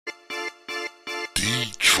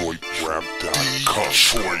DetroitRap.com.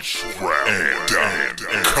 DetroitRap.com.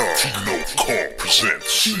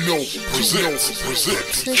 T-No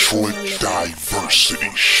presents. Detroit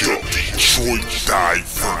Diversity Show. Detroit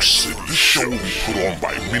Diversity. This show will be put on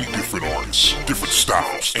by many different artists, different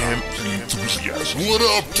styles, and enthusiasm. What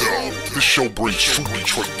up, though? This show brings true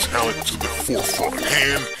Detroit talent to the forefront.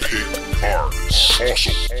 Hand-picked artists.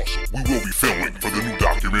 Also, we will be filming for the new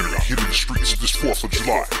documentary hitting the streets this 4th of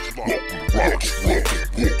July.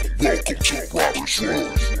 Welcome to Robert's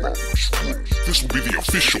Road. This will be the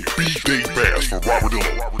official B-Day bash for Robert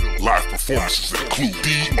Illo. Live performances that include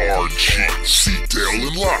D.R.G, C-Dell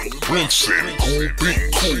and Locke, Brinson, Cool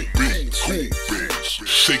Beans,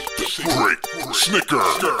 Shake the Break, Snicker,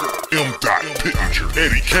 M.DOT, Pittenger,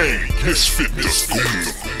 Eddie Kane, Misfit,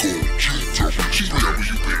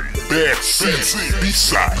 GWB, Bad C,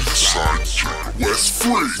 B-Side, West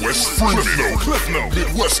Free, Cliff Note,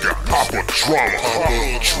 Midwest got Papa Drama,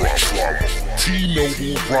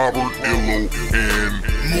 T-Noble, Robert Illo, and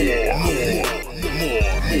more.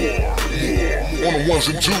 On the ones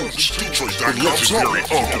and twos, Detroit legendary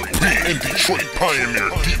Uncle P and Detroit pioneer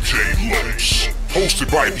DJ Los. Hosted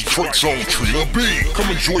by Detroit's own Trina B. Come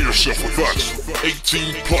enjoy yourself with us.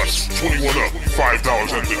 18 plus, 21 up,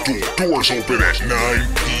 $5 at the door. Doors open at 9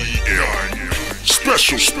 p.m.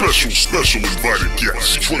 Special invited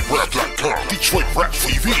guests. DetroitRap.com, Detroit Rap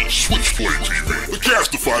TV, Switchblade TV, the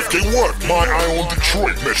cast of 5K1, My Eye on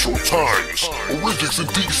Detroit, Metro Times, Origins in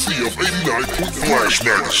DC of 89. Flash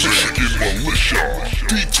Magazine, Michigan Militia,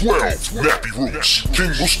 D12, Nappy Roots,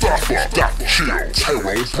 King Mustafa, Dr. Chill,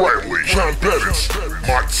 Tyrone Bradley, John Pettis,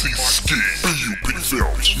 Moxie Ski, BUP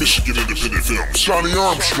Films, Michigan Independent Films, Johnny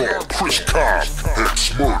Armstrong, Chris Cobb,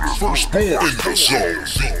 Hex Murder, Firstborn, In the Zone,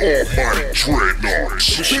 The Almighty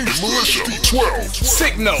Dreadnoughts, Michigan Militia, D12,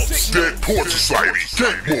 Sick Notes, Dead Port Society,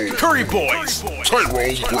 Gang Mode, Curry Boys,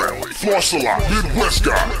 Tyrone Bradley, Floss a Lot, Midwest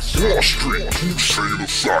Guys, Wall Street, Hussein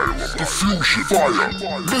Asylum, Diffusion, Fire,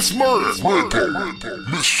 Miss Murder, Redbo,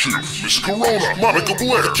 Mischief, Miss Corona, Monica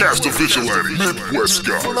Blair, Cast of Vigilante, Midwest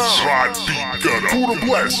Guys, Rod B. Gunner, Buddha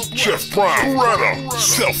Bless, Jeff Brown, Beretta,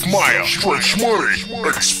 Self Maya, Stretch Money,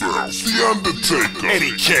 Expel, The Undertaker,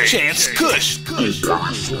 Eddie K, Chance Kush,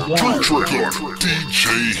 Drink Trigger,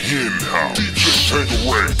 DJ Henhouse, DJ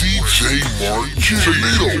Tangeray, DJ Mark G,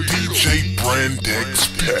 Janito, DJ Brandex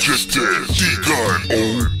Pet, DJ D-Gun,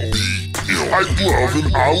 O.B. I Love and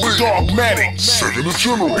Ali, Dogmatic, Second and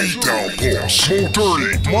General, B-Downpour, Smo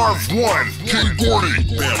Dirty, Marv 1, King Gordy,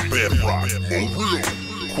 Bam Rock, Mo Real,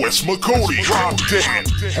 Quest McCody, Drop Dead,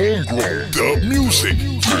 Homegrown, Dub Music,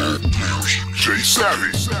 Jay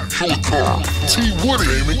Savvy, Killer Carl, T. Woody,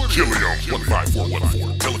 Damon Gilliam,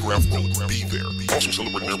 15414, Telegraph Road, be there. Also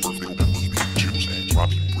celebrating their birthday will be Jim's and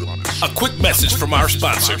Robbie Brilliant. A quick message from our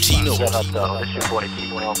sponsor, T-No. Shut up, though. It's your boy,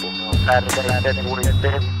 T-No. Saturday, February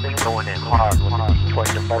 5th, going in hard with the Detroit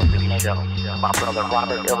Diversity Show. My brother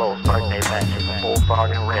Robert Illo's birthday bash in full fog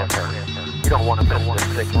and Redford. You don't want to miss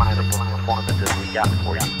this sick lineup of performances we got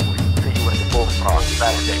for you. See you at the Bullfrog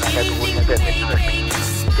Saturday, February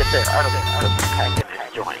 5th. Get there early because we're packing this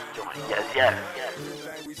joint. Yes.